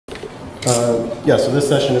So this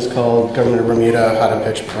session is called Government of Bermuda, How to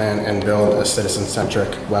Pitch, Plan, and Build a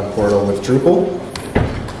Citizen-Centric Web Portal with Drupal.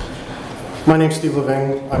 My name's Steve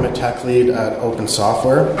Leving. I'm a tech lead at Open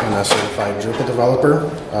Software. I'm a certified Drupal developer.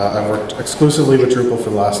 I've worked exclusively with Drupal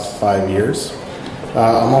for the last 5 years.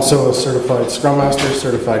 I'm also a certified Scrum Master,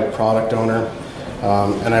 certified product owner,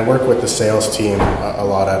 and I work with the sales team a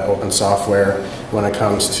lot at Open Software when it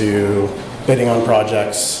comes to bidding on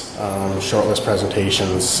projects, shortlist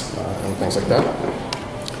presentations, and things like that.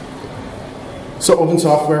 So Open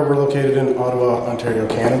Software, we're located in Ottawa, Ontario,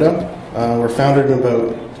 Canada. We're founded in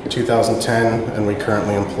about 2010, and we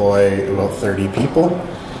currently employ about 30 people.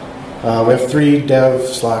 We have 3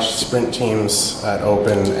 dev/sprint teams at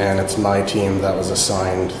Open, and it's my team that was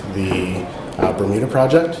assigned the Bermuda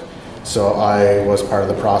project. So I was part of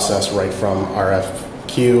the process right from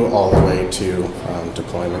RFQ all the way to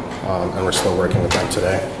deployment, and we're still working with them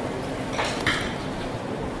today.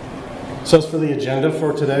 So as for the agenda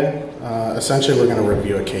for today, essentially we're going to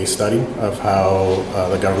review a case study of how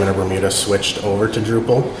the government of Bermuda switched over to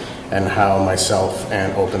Drupal and how myself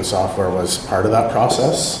and Open Software was part of that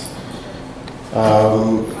process.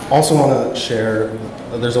 Also want to share,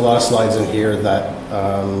 there's a lot of slides in here that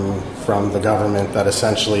from the government that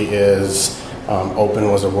essentially is Open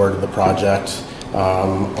was awarded the project,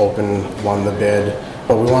 Open won the bid,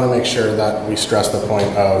 but we want to make sure that we stress the point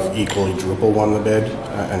of equally Drupal won the bid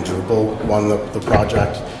and Drupal won the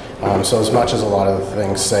project. So as much as a lot of the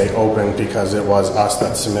things say Open because it was us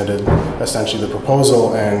that submitted essentially the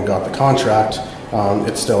proposal and got the contract,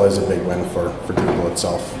 it still is a big win for Drupal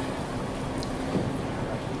itself.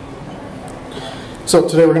 So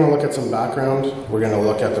today we're going to look at some background. We're going to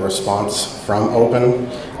look at the response from Open.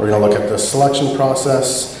 We're going to look at the selection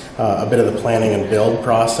process, a bit of the planning and build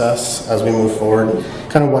process as we move forward,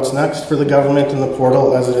 kind of what's next for the government and the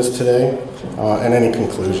portal as it is today, and any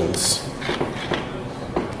conclusions.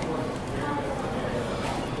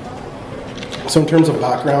 So in terms of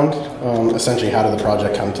background, essentially how did the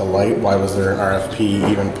project come to light? Why was there an RFP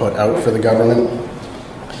even put out for the government?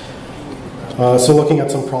 So looking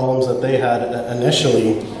at some problems that they had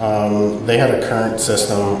initially, they had a current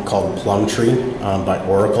system called Plumtree by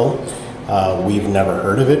Oracle. We've never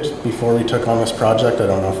heard of it before we took on this project. I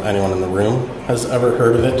don't know if anyone in the room has ever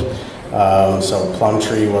heard of it. So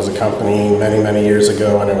Plumtree was a company many years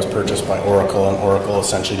ago, and it was purchased by Oracle, and Oracle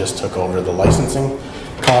essentially just took over the licensing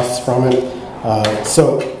costs from it.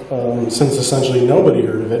 Since essentially nobody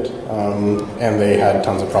heard of it, and they had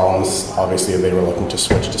tons of problems, obviously they were looking to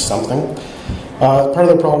switch to something. Part of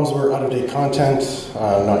the problems were out-of-date content,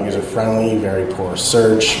 not user-friendly, very poor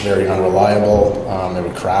search, very unreliable, it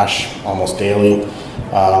would crash almost daily,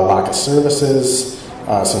 lack of services.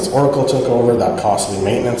 Since Oracle took over, that costly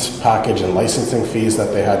maintenance package and licensing fees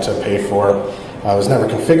that they had to pay for was never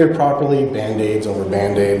configured properly, band-aids over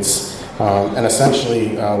band-aids. And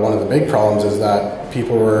essentially, one of the big problems is that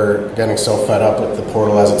people were getting so fed up with the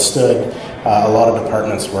portal as it stood, a lot of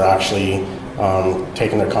departments were actually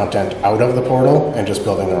taking their content out of the portal and just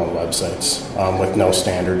building their own websites with no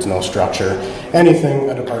standards, no structure.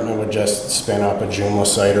 Anything, a department would just spin up a Joomla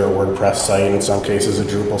site or a WordPress site, in some cases a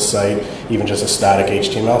Drupal site, even just a static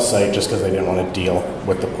HTML site, just because they didn't want to deal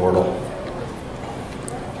with the portal.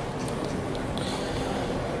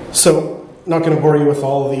 So, not going to bore you with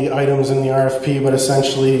all the items in the RFP, but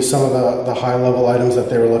essentially some of the high-level items that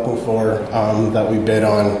they were looking for that we bid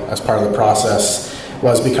on as part of the process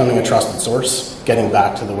was becoming a trusted source, getting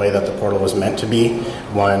back to the way that the portal was meant to be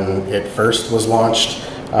when it first was launched,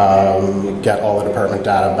 get all the department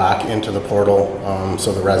data back into the portal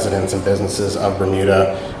so the residents and businesses of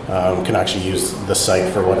Bermuda can actually use the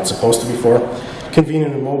site for what it's supposed to be for.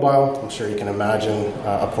 Convenient and mobile. I'm sure you can imagine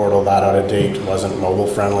a portal that out of date wasn't mobile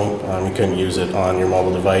friendly. You couldn't use it on your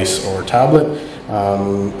mobile device or tablet.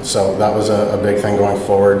 So that was a big thing going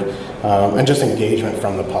forward. And just engagement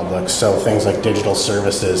from the public. So things like digital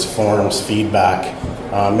services, forums, feedback,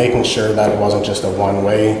 making sure that it wasn't just a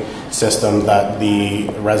one-way system, that the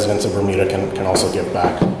residents of Bermuda can also give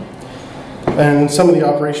back. And some of the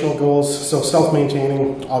operational goals, so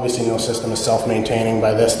self-maintaining, obviously no system is self-maintaining.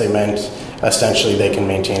 By this they meant essentially they can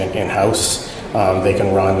maintain it in-house. They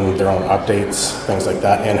can run their own updates, things like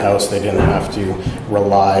that in-house. They didn't have to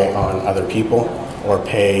rely on other people or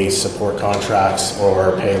pay support contracts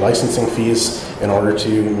or pay licensing fees in order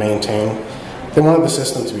to maintain. They wanted the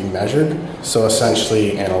system to be measured, so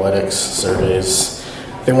essentially analytics, surveys.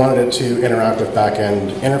 They wanted it to interact with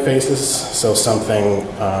back-end interfaces, so something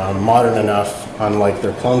modern enough, unlike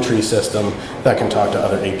their Plumtree system, that can talk to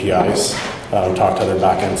other APIs, talk to other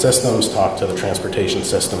back-end systems, talk to the transportation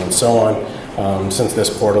system, and so on. since this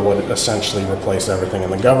portal would essentially replace everything in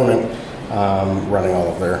the government, running all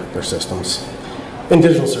of their systems. And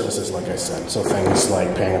digital services, like I said, so things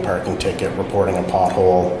like paying a parking ticket, reporting a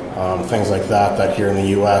pothole, things like that, that here in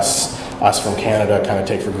the US, us from Canada kind of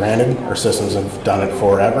take for granted. Our systems have done it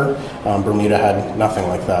forever. Bermuda had nothing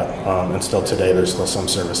like that, and still today there's still some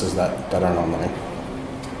services that aren't online.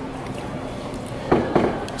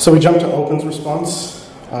 So we jumped to Open's response.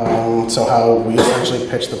 So how we essentially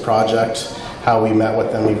pitched the project, how we met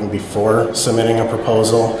with them even before submitting a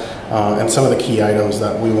proposal, and some of the key items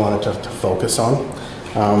that we wanted to focus on.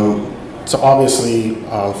 So obviously,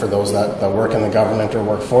 for those that work in the government or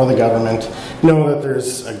work for the government, know that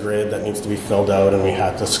there's a grid that needs to be filled out, and we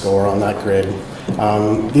had to score on that grid.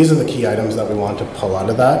 These are the key items that we want to pull out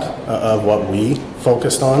of that, of what we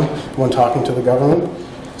focused on when talking to the government.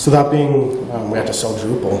 So that being, we had to sell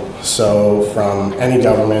Drupal. So from any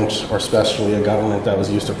government, or especially a government that was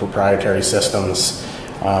used to proprietary systems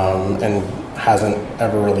and hasn't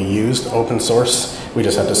ever really used open source, we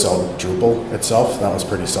just had to sell Drupal itself. That was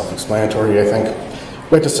pretty self-explanatory, I think.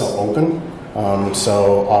 We had to sell open.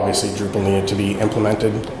 So obviously Drupal needed to be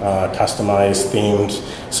implemented, customized, themed,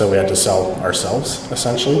 so we had to sell ourselves,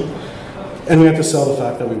 essentially. And we had to sell the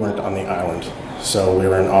fact that we weren't on the island. So we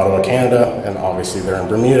were in Ottawa, Canada, and obviously they're in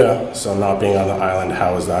Bermuda, so not being on the island,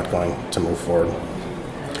 how is that going to move forward?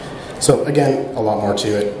 So again, a lot more to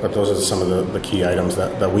it, but those are some of the key items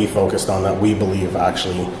that we focused on that we believe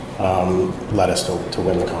actually led us to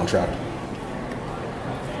win the contract.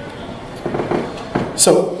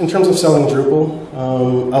 So in terms of selling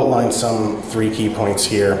Drupal, outline some 3 key points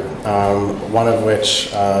here, one of which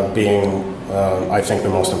being, I think, the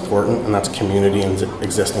most important, and that's community and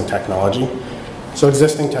existing technology. So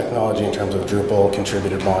existing technology in terms of Drupal,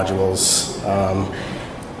 contributed modules,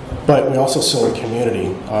 but we also sold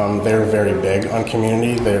community. They're very big on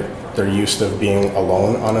community. They're used to being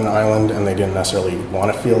alone on an island, and they didn't necessarily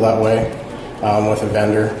want to feel that way with a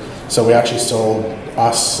vendor. So we actually sold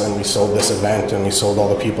us, and we sold this event, and we sold all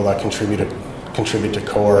the people that contribute to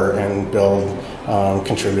core and build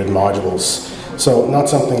contributed modules. So not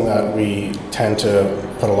something that we tend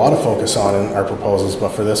to put a lot of focus on in our proposals, but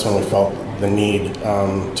for this one we felt the need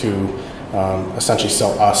to essentially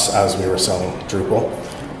sell us as we were selling Drupal.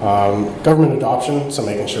 Government adoption, so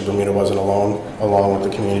making sure Bermuda wasn't alone, along with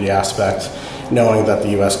the community aspect, knowing that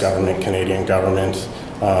the US government, Canadian government,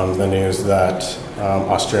 the news that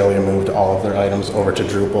Australia moved all of their items over to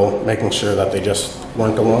Drupal, making sure that they just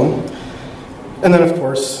weren't alone. And then, of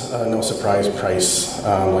course, no surprise, price,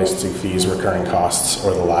 licensing fees, recurring costs,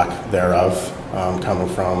 or the lack thereof, coming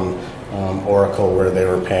from Oracle, where they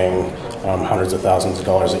were paying hundreds of thousands of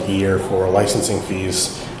dollars a year for licensing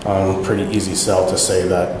fees. Pretty easy sell to say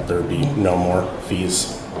that there would be no more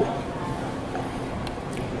fees.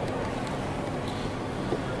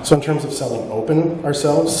 So in terms of selling open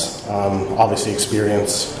ourselves, obviously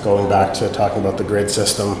experience, going back to talking about the grid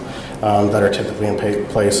system that are typically in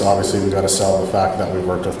place, obviously we've got to sell the fact that we've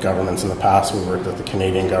worked with governments in the past, we've worked with the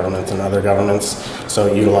Canadian government and other governments,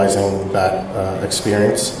 so utilizing that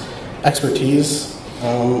experience. Expertise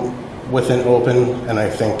within open, and I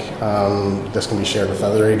think this can be shared with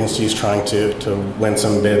other agencies trying to win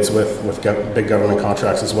some bids with big government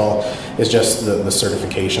contracts as well, is just the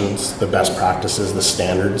certifications, the best practices, the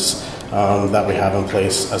standards that we have in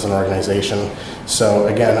place as an organization. So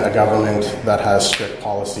again, a government that has strict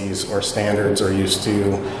policies or standards or used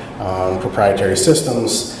to proprietary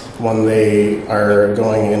systems, when they are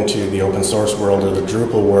going into the open source world or the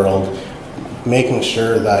Drupal world, making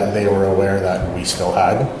sure that they were aware that we still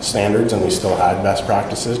had standards and we still had best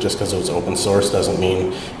practices. Just because it was open source doesn't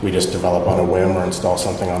mean we just develop on a whim or install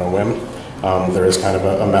something on a whim. There is kind of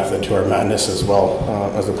a method to our madness as well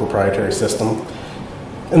as a proprietary system.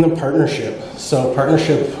 And then partnership. So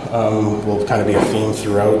partnership will kind of be a theme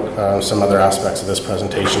throughout some other aspects of this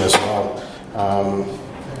presentation as well.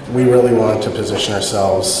 We really want to position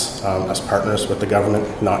ourselves as partners with the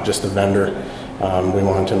government, not just a vendor. We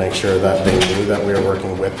wanted to make sure that they knew that we were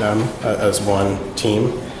working with them as one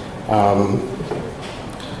team.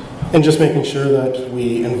 And just making sure that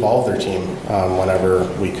we involve their team whenever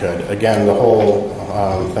we could. Again, the whole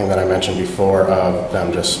thing that I mentioned before of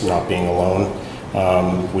them just not being alone,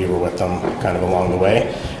 we were with them kind of along the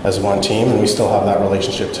way as one team, and we still have that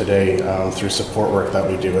relationship today through support work that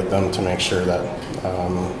we do with them to make sure that,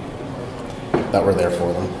 that we're there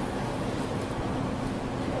for them.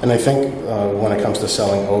 And I think when it comes to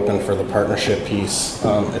selling open for the partnership piece,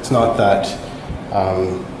 it's not that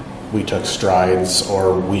we took strides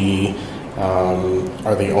or we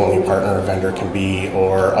are the only partner a vendor can be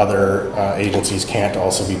or other agencies can't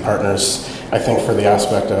also be partners. I think for the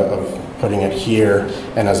aspect of putting it here,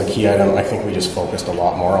 and as a key item, I think we just focused a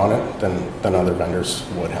lot more on it than other vendors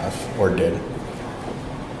would have or did.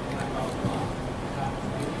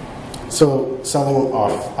 So selling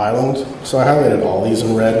off island. So I highlighted all these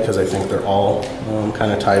in red because I think they're all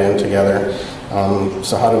kind of tied in together.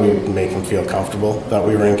 So how do we make them feel comfortable that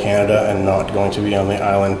we were in Canada and not going to be on the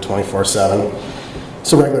island 24/7?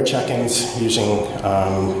 So regular check-ins using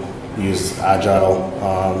use Agile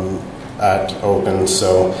at Open.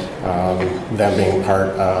 So them being part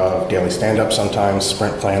of daily stand-up sometimes,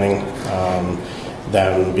 sprint planning,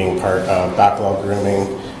 them being part of backlog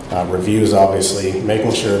grooming. Reviews, obviously,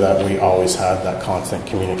 making sure that we always had that constant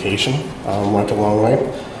communication went a long way.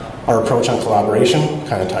 Our approach on collaboration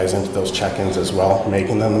kind of ties into those check-ins as well,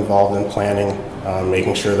 making them involved in planning,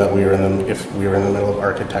 making sure that if we were in the middle of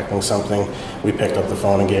architecting something, we picked up the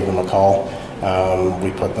phone and gave them a call.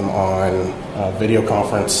 We put them on a video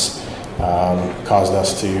conference, caused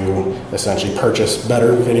us to essentially purchase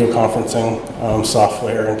better video conferencing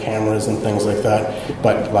software and cameras and things like that,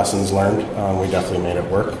 but lessons learned, we definitely made it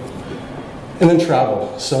work. And then travel.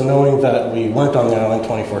 So knowing that we weren't on the island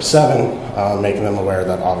 24/7, making them aware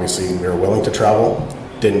that obviously we were willing to travel,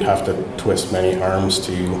 didn't have to twist many arms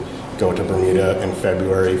to go to Bermuda in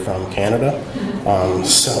February from Canada.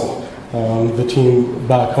 The team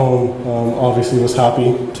back home obviously was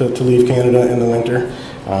happy to leave Canada in the winter.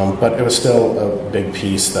 But it was still a big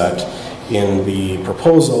piece that in the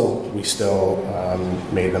proposal, we still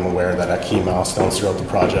made them aware that at key milestones throughout the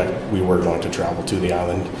project, we were going to travel to the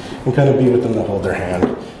island and kind of be with them to hold their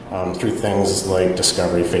hand through things like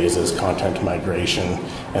discovery phases, content migration,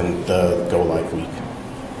 and the go-live week.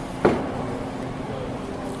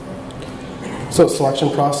 So selection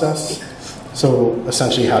process. So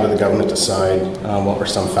essentially, how did the government decide? What were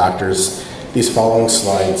some factors? These following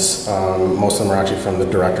slides, most of them are actually from the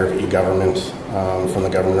Director of E-Government from the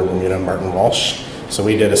Government of Bermuda, Martin Walsh. So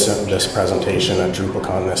we did this presentation at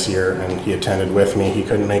DrupalCon this year, and he attended with me. He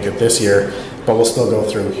couldn't make it this year, but we'll still go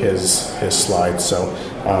through his slides. So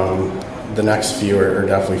the next few are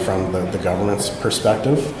definitely from the government's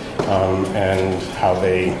perspective and how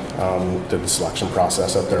they did the selection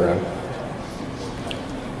process at their end.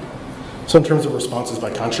 So in terms of responses by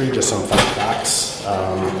country, just some fun facts,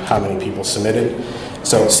 how many people submitted.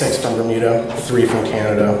 So 6 from Bermuda, 3 from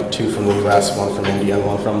Canada, 2 from the US, 1 from India, and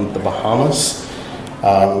 1 from the Bahamas.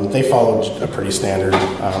 They followed a pretty standard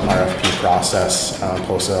RFP process,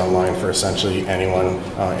 posted online for essentially anyone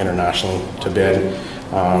internationally to bid.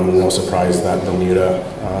 No surprise that Bermuda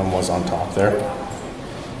was on top there.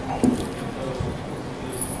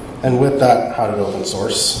 And with that, how did open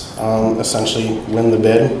source essentially win the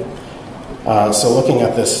bid? So looking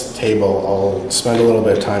at this table, I'll spend a little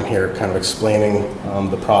bit of time here kind of explaining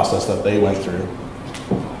the process that they went through.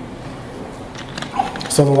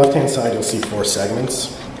 So on the left-hand side, you'll see 4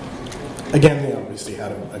 segments. Again, they obviously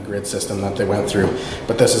had a grid system that they went through,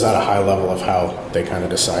 but this is at a high level of how they kind of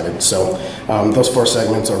decided. So those 4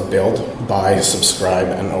 segments are build, buy, subscribe,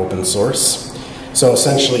 and open source. So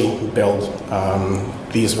essentially, build,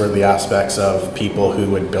 these were the aspects of people who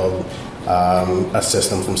would build a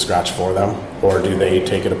system from scratch for them, or do they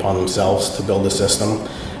take it upon themselves to build a system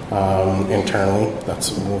internally?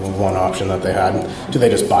 That's one option that they had. Do they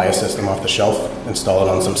just buy a system off the shelf, install it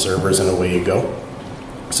on some servers, and away you go?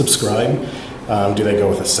 Subscribe. Do they go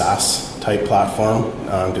with a SaaS type platform?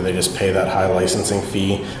 Do they just pay that high licensing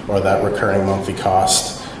fee or that recurring monthly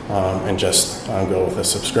cost and just go with a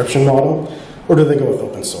subscription model? Or do they go with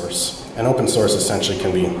open source? And open source essentially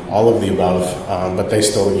can be all of the above, but they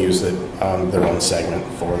still use it, their own segment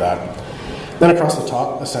for that. Then across the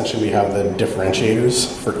top, essentially we have the differentiators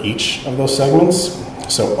for each of those segments.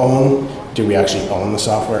 So own, do we actually own the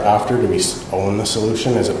software after? Do we own the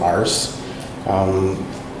solution? Is it ours?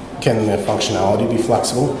 Can the functionality be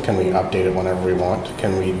flexible? Can we update it whenever we want?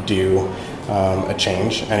 Can we do a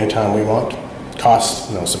change anytime we want?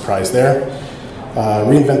 Cost, no surprise there.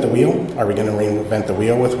 Reinvent the wheel. Are we going to reinvent the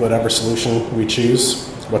wheel with whatever solution we choose?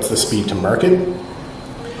 What's the speed to market?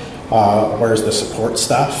 Where's the support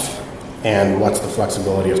staff? And what's the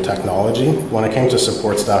flexibility of technology? When it came to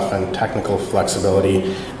support staff and technical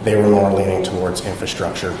flexibility, they were more leaning towards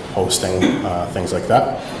infrastructure, hosting, things like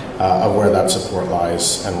that, of where that support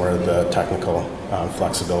lies and where the technical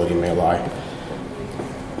flexibility may lie.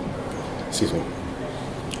 Excuse me.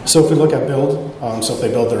 So if we look at build, so if they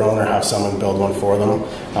build their own or have someone build one for them,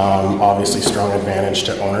 obviously strong advantage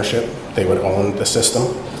to ownership. They would own the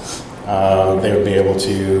system. They would be able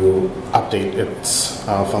to update its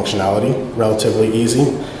functionality relatively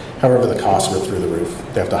easy. However, the costs were through the roof.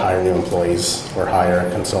 They have to hire new employees or hire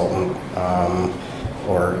a consultant.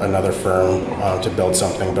 or another firm to build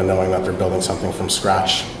something, but knowing that they're building something from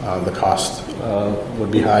scratch, the cost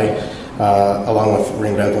would be high, along with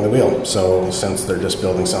reinventing the wheel. So since they're just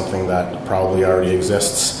building something that probably already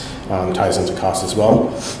exists, ties into cost as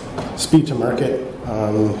well. Speed to market,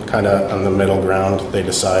 kind of on the middle ground, they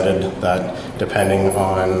decided that depending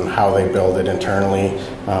on how they build it internally,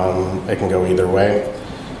 it can go either way.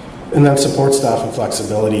 And then support staff and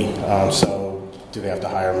flexibility. So do they have to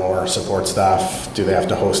hire more support staff? Do they have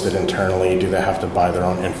to host it internally? Do they have to buy their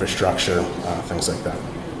own infrastructure? Things like that.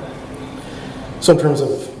 So in terms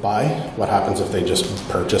of buy, what happens if they just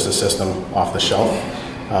purchase a system off the shelf?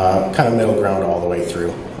 Kind of middle ground all the way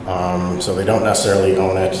through. So they don't necessarily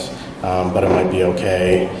own it, but it might be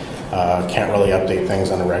okay. Can't really update things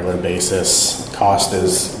on a regular basis. Cost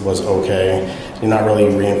was okay. You're not really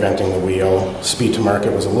reinventing the wheel. Speed to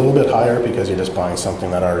market was a little bit higher because you're just buying something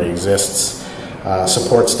that already exists.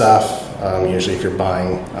 Support staff, usually if you're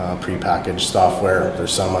buying prepackaged software,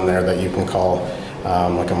 there's someone there that you can call,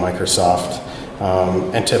 like a Microsoft.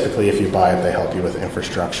 And typically if you buy it, they help you with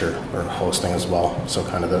infrastructure or hosting as well. So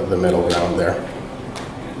kind of the middle ground there.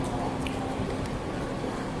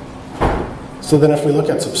 So then if we look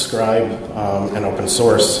at subscribe and open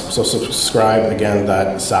source, so subscribe, again,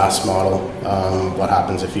 that SaaS model, what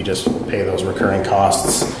happens if you just pay those recurring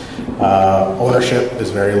costs? Ownership is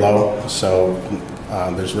very low, so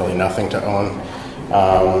there's really nothing to own.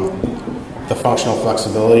 The functional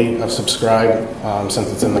flexibility of subscribe, since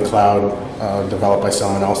it's in the cloud, developed by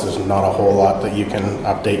someone else, there's not a whole lot that you can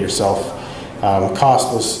update yourself.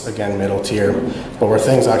 Cost was, again, middle tier, but where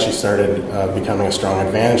things actually started becoming a strong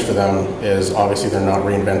advantage for them is obviously they're not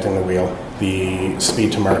reinventing the wheel. The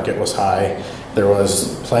speed to market was high. There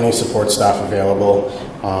was plenty of support staff available,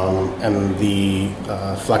 and the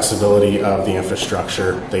flexibility of the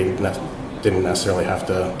infrastructure they didn't necessarily have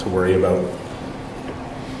to worry about.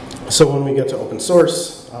 So when we get to open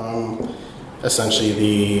source, essentially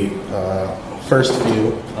the first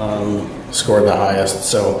few scored the highest.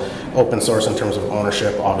 So open source in terms of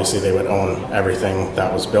ownership, obviously they would own everything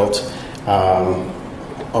that was built.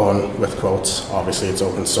 Own with quotes, obviously it's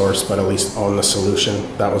open source, but at least own the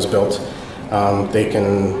solution that was built. They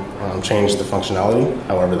can change the functionality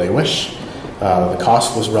however they wish. The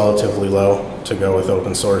cost was relatively low to go with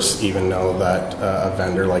open source, even though that a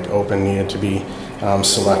vendor like Open needed to be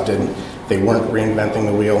selected. They weren't reinventing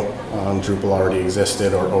the wheel. Drupal already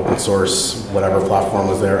existed, or open source, whatever platform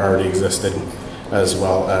was there already existed, as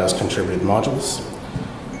well as contributed modules.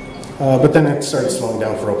 But then it started slowing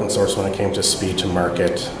down for open source when it came to speed to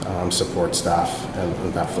market, support staff,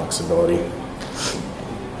 and that flexibility.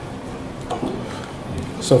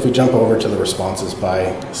 So if we jump over to the responses by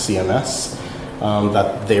CMS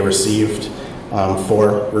that they received,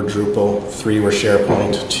 4 were Drupal, 3 were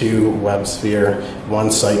SharePoint, 2 WebSphere, 1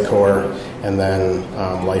 Sitecore, and then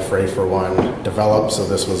LifeRay for 1 develop. So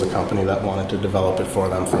this was a company that wanted to develop it for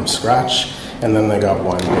them from scratch, and then they got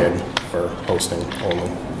 1 bid for hosting only.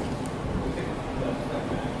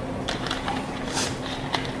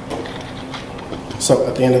 So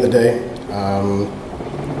at the end of the day,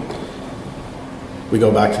 we go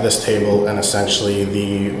back to this table, and essentially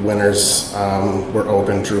the winners were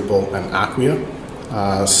Open, Drupal, and Acquia.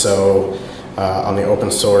 On the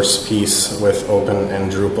open source piece with Open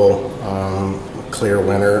and Drupal, clear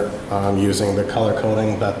winner using the color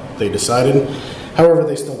coding that they decided. However,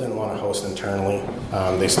 they still didn't want to host internally.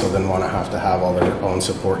 They still didn't want to have all their own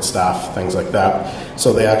support staff, things like that.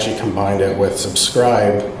 So they actually combined it with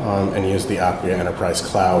Subscribe and used the Acquia Enterprise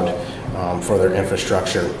Cloud for their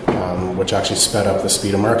infrastructure, which actually sped up the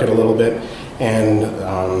speed of market a little bit.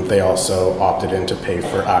 And they also opted in to pay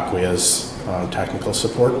for Acquia's technical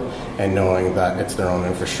support, and knowing that it's their own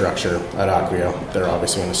infrastructure at Acquia, they're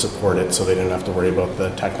obviously going to support it, so they didn't have to worry about the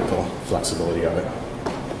technical flexibility of it.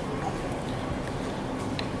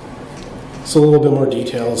 So a little bit more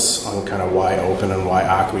details on kind of why Open and why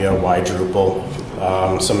Acquia, why Drupal.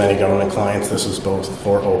 So many government clients, this was both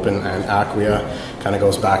for Open and Acquia. Kind of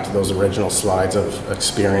goes back to those original slides of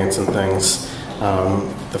experience and things.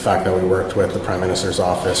 The fact that we worked with the Prime Minister's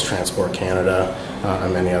Office, Transport Canada,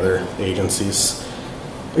 and many other agencies.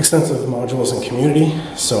 Extensive modules and community.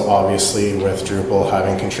 So obviously with Drupal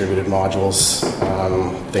having contributed modules,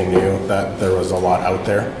 they knew that there was a lot out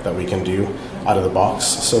there that we can do out of the box,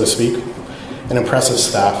 so to speak. An impressive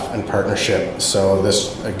staff and partnership. So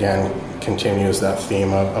this, again, continues that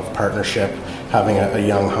theme of partnership, having a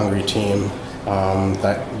young, hungry team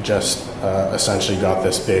that just essentially got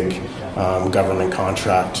this big government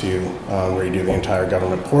contract to redo the entire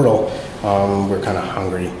government portal. We're kind of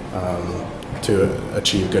hungry to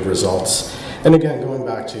achieve good results. And again, going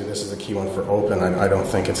back to, this is a key one for Open, I don't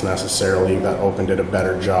think it's necessarily that Open did a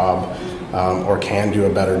better job or can do a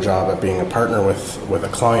better job at being a partner with a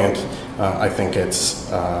client. I think it's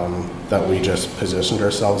that we just positioned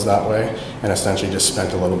ourselves that way and essentially just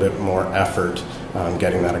spent a little bit more effort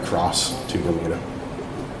getting that across to Bermuda.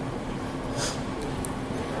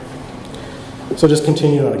 So just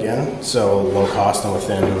continue on again. So low cost and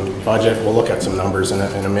within budget. We'll look at some numbers in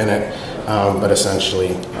a minute, but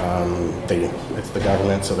essentially it's the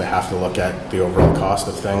government, so they have to look at the overall cost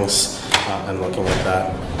of things and looking at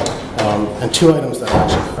that. And two items that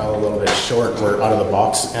actually fell a little bit short were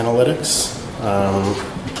out-of-the-box analytics.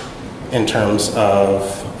 In terms of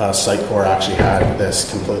Sitecore actually had this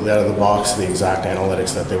completely out of the box, the exact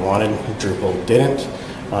analytics that they wanted. Drupal didn't.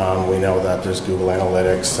 We know that there's Google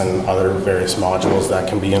Analytics and other various modules that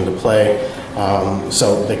can be into play.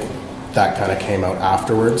 So that kind of came out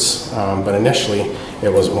afterwards. But initially,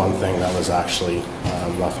 it was one thing that was actually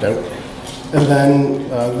left out. And then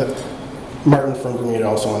Martin from Bermuda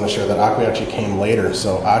also wanted to share that Acquia actually came later.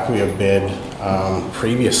 So Acquia bid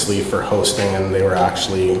previously for hosting, and they were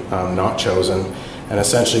actually not chosen. And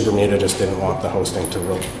essentially, Bermuda just didn't want the hosting to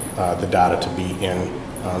the data to be in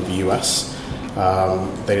the U.S.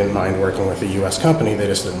 They didn't mind working with a U.S. company, they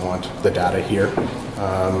just didn't want the data here.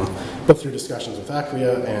 But through discussions with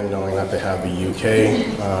Acquia and knowing that they have the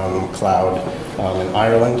UK cloud in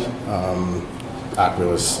Ireland, Acquia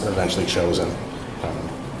was eventually chosen.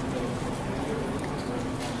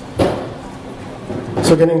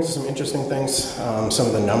 So getting into some interesting things, some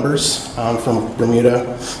of the numbers from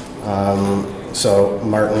Bermuda. So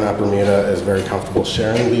Martin at Bermuda is very comfortable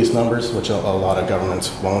sharing these numbers, which a lot of governments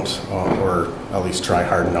won't, or at least try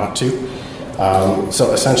hard not to.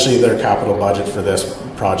 So essentially their capital budget for this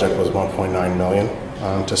project was $1.9 million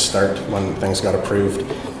to start when things got approved.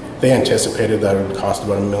 They anticipated that it would cost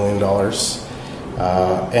about $1 million.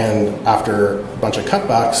 And after a bunch of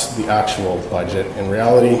cutbacks, the actual budget in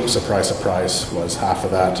reality, surprise, surprise, was half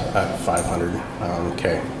of that at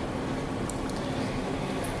 $500K.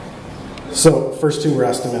 So first two were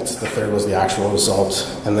estimates, the third was the actual result,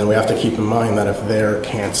 and then we have to keep in mind that if they're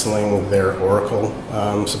canceling their Oracle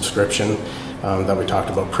subscription that we talked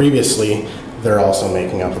about previously, they're also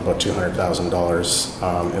making up about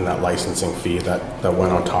 $200,000 in that licensing fee that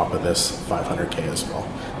went on top of this $500K as well.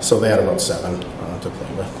 So they had about $7 to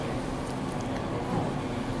play with.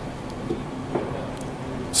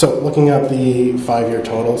 So looking at the 5-year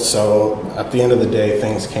total, so at the end of the day,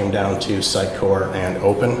 things came down to Sitecore and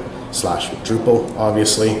Open / Drupal,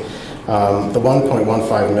 obviously. The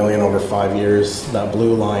 $1.15 million over 5 years, that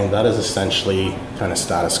blue line, that is essentially kind of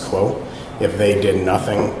status quo. If they did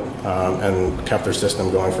nothing and kept their system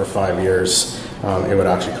going for 5 years, it would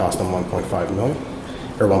actually cost them $1.5 million,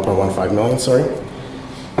 or $1.15 million, sorry.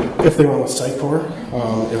 If they went with Sitecore,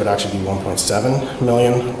 it would actually be $1.7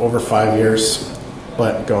 million over 5 years,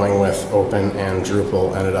 but going with Open and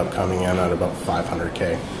Drupal ended up coming in at about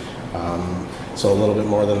 $500K. So a little bit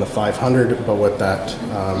more than the 500, but with that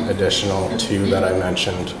additional 2 that I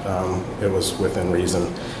mentioned, it was within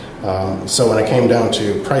reason. So when it came down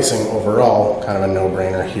to pricing overall, kind of a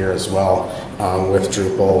no-brainer here as well, with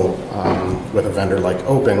Drupal, with a vendor like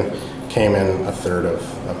Open, came in a third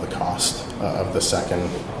of the cost of the second,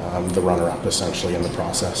 the runner-up essentially in the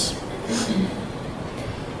process.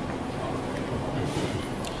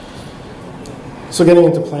 So getting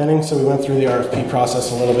into planning, so we went through the RFP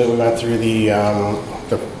process a little bit. We went through the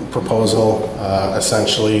proposal.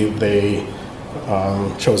 Essentially, they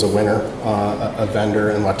chose a winner, a vendor,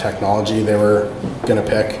 and what technology they were going to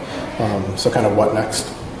pick. So kind of what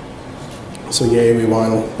next? So yay, we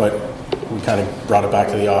won, but we kind of brought it back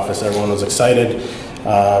to the office. Everyone was excited,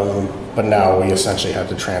 but now we essentially had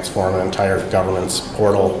to transform an entire government's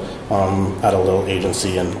portal at a little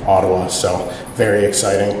agency in Ottawa. So very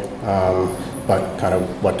exciting. But kind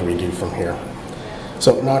of what do we do from here?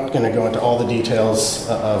 So not going to go into all the details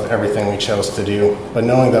of everything we chose to do, but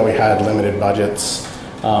knowing that we had limited budgets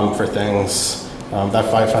for things, that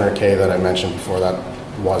 $500K that I mentioned before, that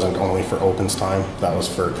wasn't only for Open's time, that was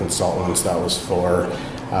for consultants, that was for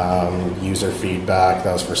user feedback,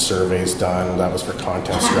 that was for surveys done, that was for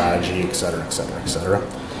content strategy, et cetera, et cetera, et cetera.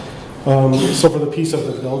 So for the piece of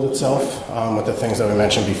the build itself, with the things that we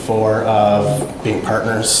mentioned before of being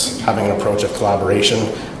partners, having an approach of collaboration,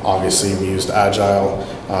 obviously we used Agile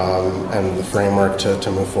and the framework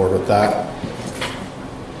to move forward with that.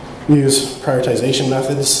 We use prioritization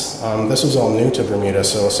methods. This was all new to Bermuda,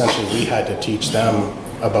 so essentially we had to teach them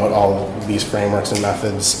about all of these frameworks and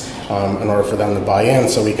methods. in order for them to buy in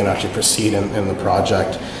so we can actually proceed in the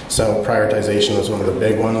project. So prioritization was one of the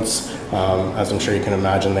big ones. As I'm sure you can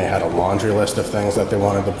imagine, they had a laundry list of things that they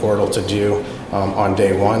wanted the portal to do. On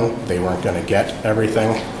day one, they weren't going to get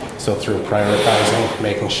everything. So through prioritizing,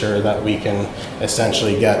 making sure that we can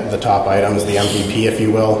essentially get the top items, the MVP, if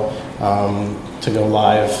you will, to go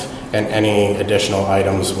live, and any additional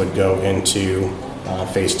items would go into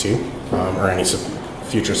phase 2 or any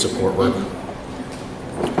future support work.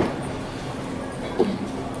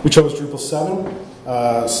 We chose Drupal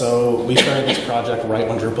 7. So we started this project right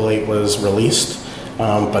when Drupal 8 was released.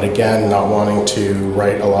 But again, not wanting to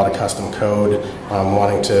write a lot of custom code, not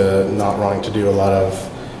wanting to do a lot of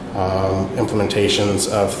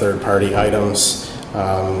implementations of third-party items,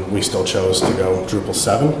 we still chose to go Drupal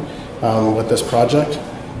 7 with this project.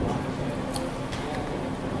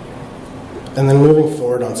 And then moving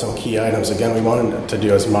forward on some key items, again, we wanted to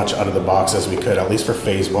do as much out of the box as we could, at least for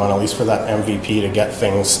phase 1, at least for that MVP to get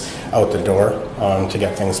things out the door, to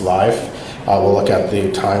get things live. We'll look at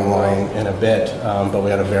the timeline in a bit, but we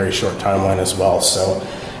had a very short timeline as well. So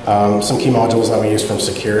some key modules that we use from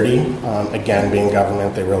security, again, being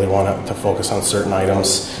government, they really want to focus on certain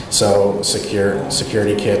items. So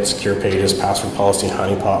security kit, secure pages, password policy,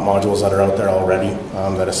 honeypot modules that are out there already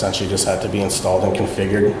that essentially just had to be installed and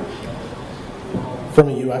configured. From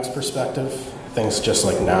a UX perspective, things just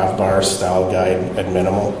like navbar, style guide, and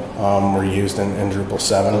minimal were used in Drupal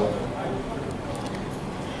 7.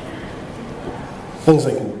 Things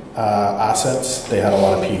like assets, they had a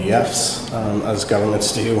lot of PDFs, as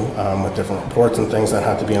governments do, with different reports and things that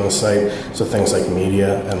had to be on the site. So things like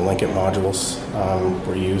media and link it modules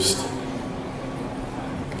were used.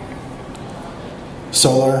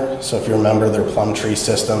 Solar, so if you remember, their plum tree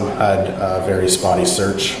system had very spotty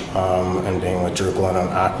search, and being with Drupal and on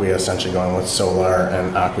Acquia, essentially going with Solar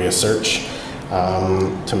and Acquia search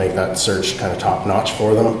to make that search kind of top-notch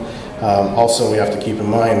for them. Also, we have to keep in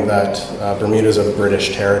mind that Bermuda is a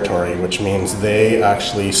British territory, which means they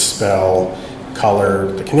actually spell color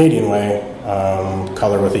the Canadian way,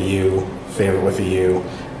 color with a U, favorite with a U,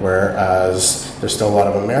 whereas there's still a lot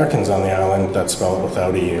of Americans on the island that spell it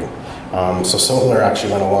without a U. So Solar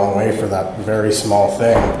actually went a long way for that very small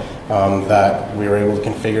thing, that we were able to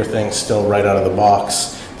configure things still right out of the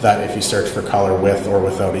box, that if you search for color with or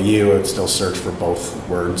without a U, it would still search for both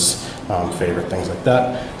words, favorite, things like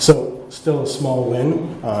that. So still a small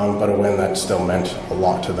win, but a win that still meant a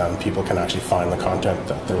lot to them. People can actually find the content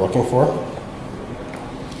that they're looking for.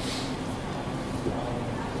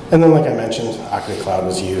 And then, like I mentioned, Acquia Cloud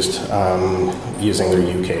was used using their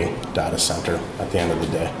UK data center at the end of the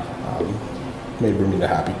day. Made Bermuda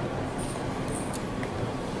happy.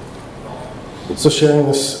 So sharing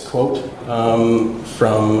this quote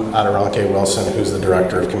from Adirondacke Wilson, who's the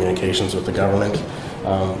Director of Communications with the government.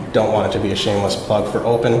 Don't want it to be a shameless plug for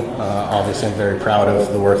Open. Obviously, I'm very proud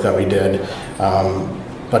of the work that we did.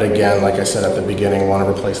 But again, like I said at the beginning, I want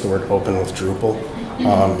to replace the word open with Drupal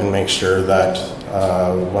and make sure that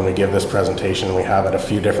when we give this presentation, we have at a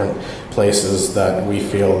few different places that we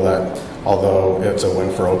feel that although it's a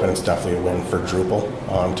win for Open, it's definitely a win for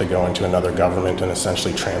Drupal to go into another government and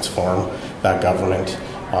essentially transform that government,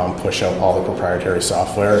 push out all the proprietary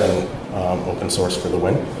software and open source for the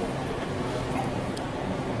win.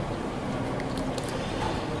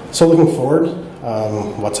 So looking forward,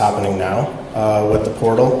 what's happening now with the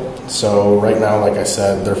portal. So right now, like I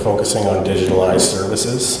said, they're focusing on digitalized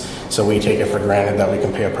services. So we take it for granted that we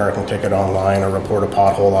can pay a parking ticket online or report a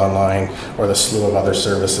pothole online or the slew of other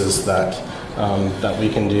services that, that we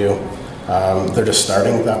can do. They're just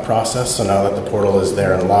starting that process. So now that the portal is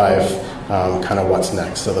there and live, kind of what's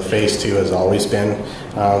next. So the phase 2 has always been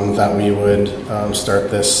that we would start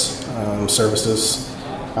this services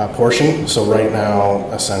portion. So right now,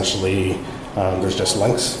 essentially, there's just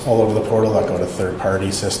links all over the portal that go to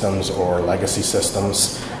third-party systems or legacy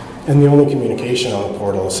systems. And the only communication on the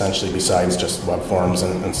portal, essentially, besides just web forms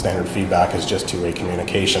and standard feedback, is just two-way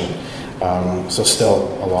communication. So still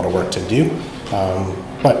a lot of work to do.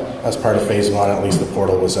 But as part of phase 1, at least the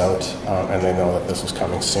portal was out, and they know that this was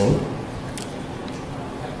coming soon.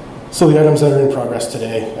 So the items that are in progress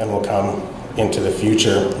today and will come into the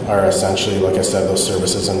future are essentially, like I said, those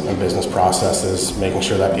services and business processes, making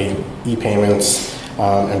sure that e-payments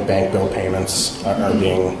and bank bill payments are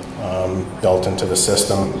being built into the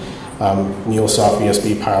system. MuleSoft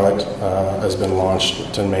VSB pilot has been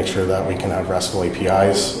launched to make sure that we can have RESTful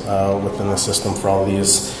APIs within the system for all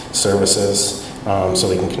these services, so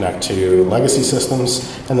we can connect to legacy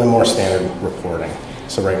systems and then more standard reporting.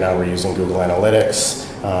 So right now we're using Google Analytics,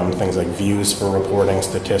 things like views for reporting,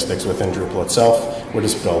 statistics within Drupal itself. We're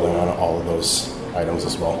just building on all of those items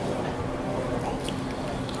as well.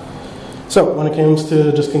 So when it comes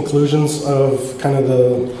to just conclusions of kind of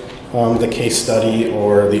the case study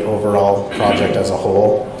or the overall project as a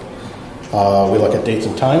whole, we look at dates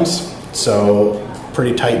and times. So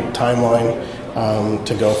pretty tight timeline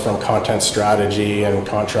to go from content strategy and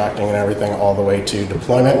contracting and everything all the way to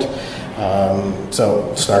deployment.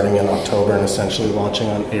 So starting in October and essentially launching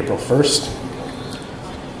on April 1st.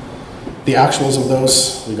 The actuals of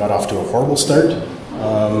those, we got off to a horrible start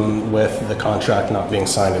with the contract not being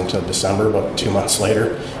signed until December, about 2 months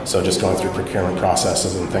later. So just going through procurement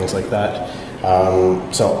processes and things like that.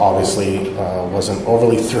 So obviously wasn't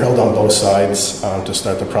overly thrilled on both sides to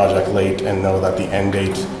start the project late and know that the end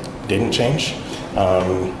date didn't change.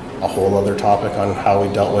 A whole other topic on how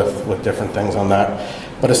we dealt with different things on that.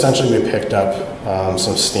 But essentially we picked up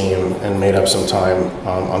some steam and made up some time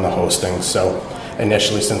on the hosting. So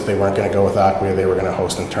initially, since they weren't going to go with Acquia, they were going to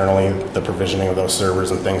host internally. The provisioning of those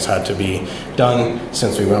servers and things had to be done.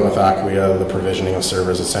 Since we went with Acquia, the provisioning of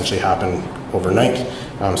servers essentially happened overnight.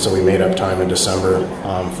 So we made up time in December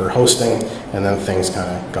for hosting, and then things kind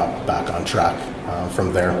of got back on track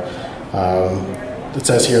from there. It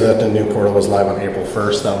says here that the new portal was live on April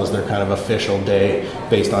 1st. That was their kind of official day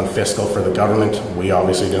based on fiscal for the government. We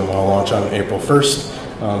obviously didn't want to launch on April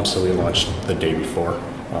 1st, so we launched the day before.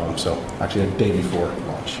 So actually a day before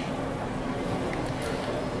launch.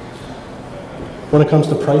 When it comes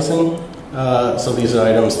to pricing, so these are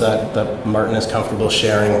items that Martin is comfortable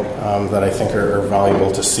sharing that I think are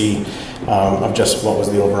valuable to see of just what was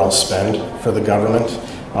the overall spend for the government.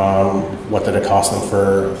 What did it cost them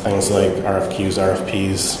for things like RFQs,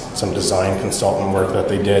 RFPs, some design consultant work that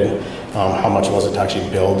they did? How much was it to actually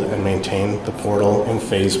build and maintain the portal in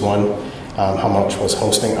phase 1? How much was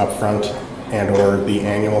hosting upfront and or the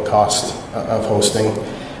annual cost of hosting?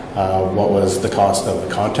 What was the cost of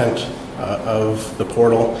the content of the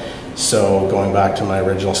portal? So going back to my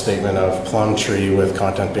original statement of Plumtree with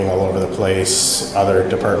content being all over the place, other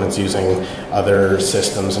departments using other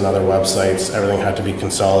systems and other websites, everything had to be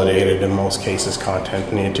consolidated. In most cases,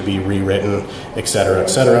 content needed to be rewritten, et cetera, et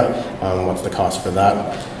cetera. What's the cost for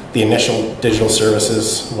that? The initial digital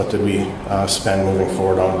services, what did we spend moving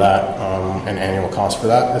forward on that? An annual cost for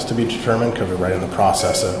that is to be determined because we're right in the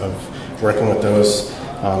process of working with those,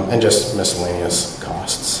 and just miscellaneous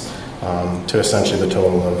costs. To essentially the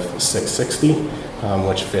total of $660,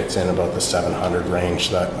 which fits in about the $700 range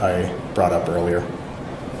that I brought up earlier.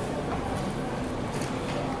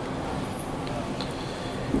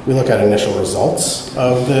 We look at initial results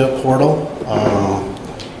of the portal.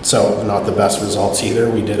 So not the best results either.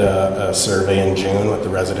 We did a survey in June with the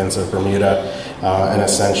residents of Bermuda, and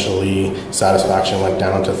essentially satisfaction went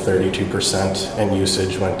down to 32% and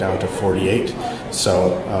usage went down to 48%.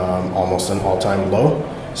 So almost an all-time low.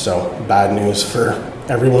 So bad news for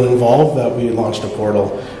everyone involved that we launched a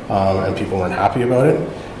portal and people weren't happy about it.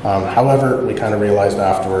 However, we kind of realized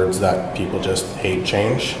afterwards that people just hate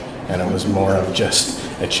change, and it was more of just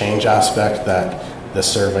a change aspect that the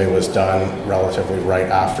survey was done relatively right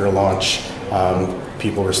after launch.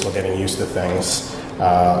 People were still getting used to things,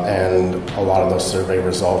 and a lot of those survey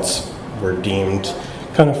results were deemed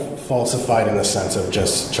kind of falsified in the sense of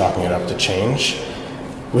just chalking it up to change.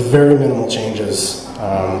 With very minimal changes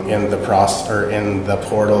in the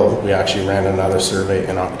portal, we actually ran another survey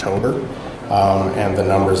in October, and the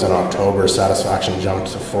numbers in October, satisfaction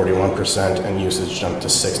jumped to 41% and usage jumped to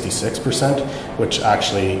 66%, which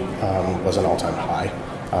actually was an all-time high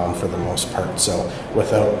for the most part. So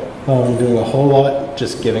without doing a whole lot,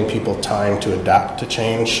 just giving people time to adapt to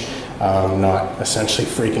change, not essentially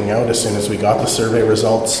freaking out as soon as we got the survey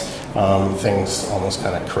results, things almost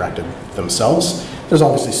kind of corrected themselves. There's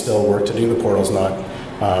obviously still work to do. The portal's not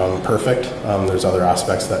perfect. There's other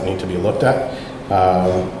aspects that need to be looked at,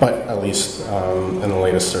 but at least in the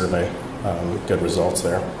latest survey, good results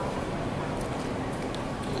there.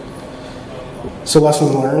 So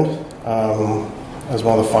lessons learned, as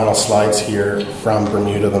one of the final slides here from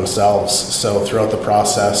Bermuda themselves. So throughout the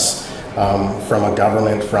process, from a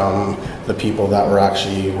government, from the people that were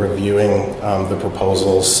actually reviewing the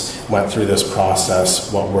proposals, went through this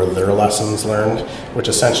process, what were their lessons learned, which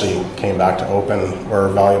essentially came back to open or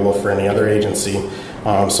valuable for any other agency.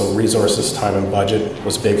 So resources, time, and budget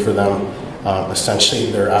was big for them.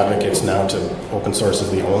 Essentially, they're advocates now to open source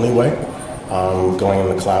is the only way. Going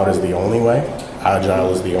in the cloud is the only way.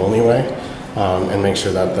 Agile is the only way. And make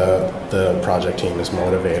sure that the project team is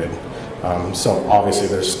motivated. So obviously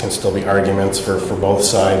there can still be arguments for both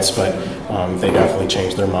sides, but they definitely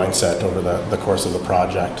changed their mindset over the course of the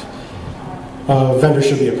project. Vendor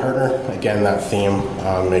should be a partner. Again, that theme,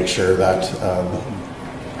 make sure that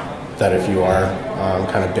that if you are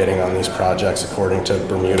kind of bidding on these projects according to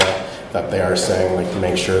Bermuda, that they are saying, like,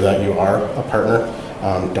 make sure that you are a partner.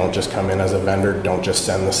 Don't just come in as a vendor. Don't just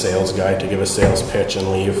send the sales guy to give a sales pitch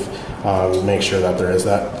and leave. Make sure that there is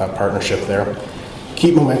that partnership there.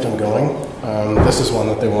 Keep momentum going. This is one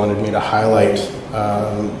that they wanted me to highlight.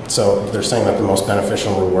 So they're saying that the most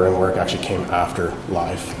beneficial and rewarding work actually came after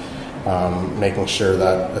live. Making sure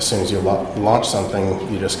that as soon as you launch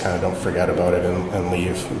something, you just kind of don't forget about it and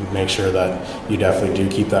leave. Make sure that you definitely do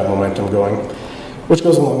keep that momentum going, which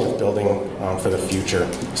goes along with building for the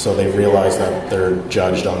future. So they realize that they're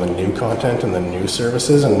judged on the new content and the new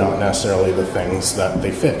services and not necessarily the things that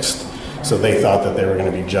they fixed. So they thought that they were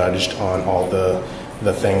going to be judged on all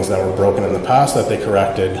the things that were broken in the past that they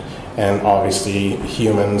corrected, and obviously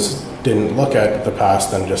humans didn't look at the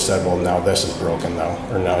past and just said, well, now this is broken now,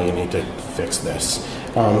 or now you need to fix this.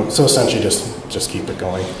 So essentially just keep it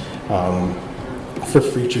going. For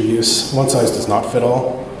future use, one size does not fit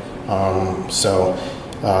all. So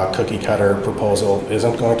cookie cutter proposal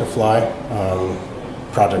isn't going to fly.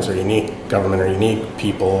 Projects are unique, government are unique,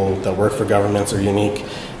 people that work for governments are unique.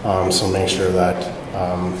 So make sure that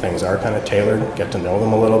things are kind of tailored, get to know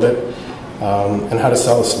them a little bit. And how to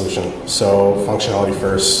sell a solution. So functionality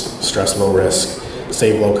first, stress low risk,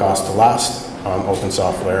 save low cost to last. Open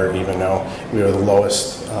software, even though we were the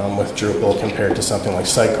lowest with Drupal compared to something like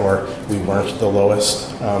Sitecore, we weren't the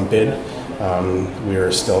lowest bid. We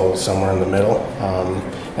were still somewhere in the middle,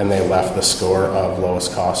 and they left the score of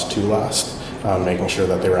lowest cost to last, making sure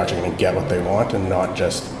that they were actually going to get what they want and not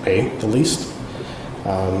just pay the least.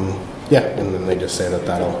 Yeah, and then they just say that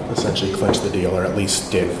that'll essentially clinch the deal, or at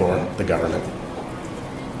least did for the government.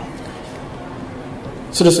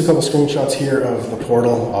 So just a couple screenshots here of the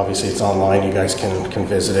portal. Obviously it's online, you guys can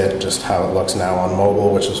visit it, just how it looks now on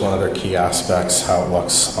mobile, which was one of their key aspects, how it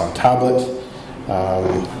looks on tablet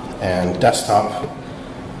and desktop.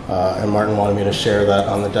 And Martin wanted me to share that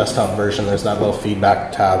on the desktop version, there's that little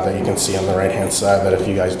feedback tab that you can see on the right-hand side, that if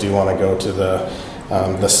you guys do want to go to the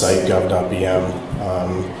site gov.bm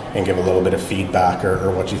and give a little bit of feedback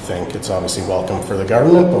or what you think. It's obviously welcome for the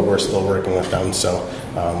government, but we're still working with them, so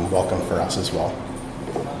welcome for us as well.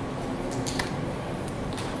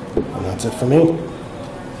 And that's it for me.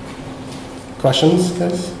 Questions,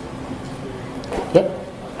 guys? Yep.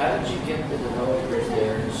 How did you get the developers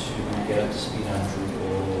there to get up to speed on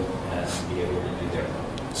Drupal and be able to do their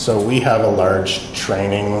work? So we have a large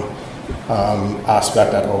training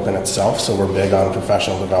aspect at Open itself, so we're big on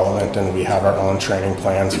professional development, and we have our own training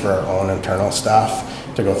plans for our own internal staff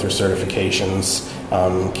to go through certifications,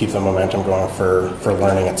 keep the momentum going for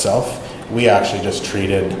learning itself. We actually just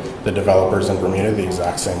treated the developers in Bermuda the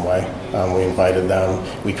exact same way. We invited them,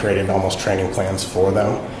 we created almost training plans for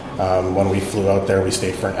them. When we flew out there, we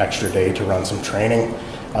stayed for an extra day to run some training,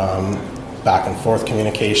 back and forth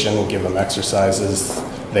communication, give them exercises.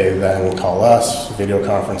 They then call us, video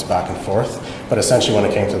conference back and forth. But essentially when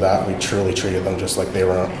it came to that, we truly treated them just like they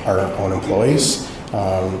were our own employees,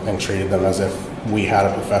 and treated them as if we had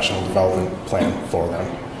a professional development plan for them.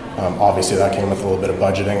 Obviously that came with a little bit of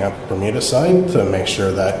budgeting at Bermuda side to make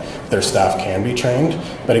sure that their staff can be trained.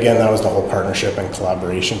 But again, that was the whole partnership and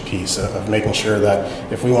collaboration piece of making sure that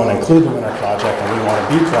if we want to include them in our project and we want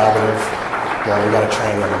to be collaborative, well, we got to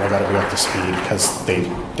train them and they got to be up to speed because they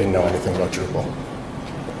didn't know anything about Drupal.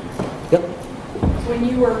 Yep. When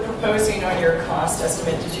you were proposing on your cost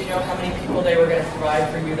estimate, did you know how many people they were going to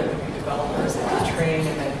provide for you that would be developers that would train?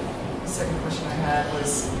 And then the second question I had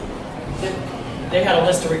was, they had a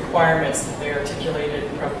list of requirements that they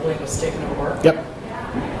articulated probably in the statement of work. Yep.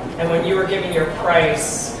 And when you were giving your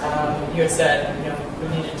price, you had said, we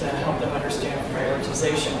needed to help them understand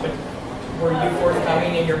prioritization. But were you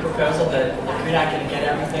forthcoming in your proposal that you're not going to get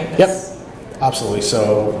everything? Yep. Absolutely.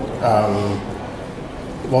 So,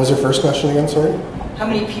 what was your first question again? Sorry. How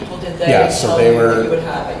many people did they tell you that you would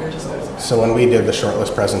have at your disposal? So when we did the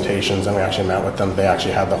shortlist presentations and we actually met with them, they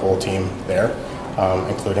actually had the whole team there.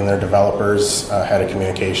 Including their developers, head of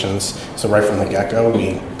communications. So right from the get-go,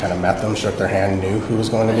 we kind of met them, shook their hand, knew who was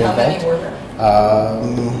going to be involved. How many were there? I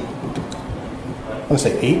want to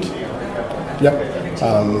say 8. Yep.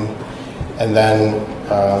 And then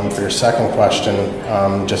for your second question,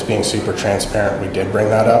 just being super transparent, we did bring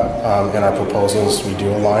that up. In our proposals, we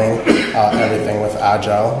do align everything with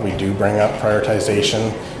Agile. We do bring up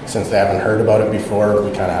prioritization. Since they haven't heard about it before,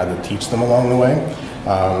 we kind of had to teach them along the way.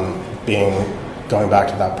 Going back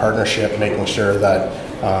to that partnership, making sure that,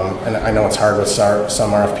 and I know it's hard with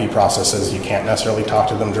some RFP processes, you can't necessarily talk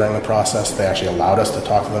to them during the process. They actually allowed us to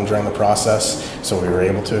talk to them during the process, so we were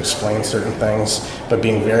able to explain certain things, but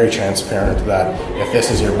being very transparent that if this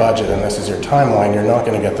is your budget and this is your timeline, you're not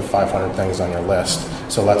going to get the 500 things on your list.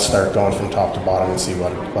 So let's start going from top to bottom and see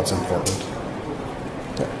what's important.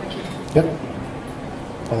 Yep.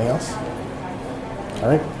 Anything else? All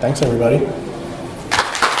right. Thanks, everybody.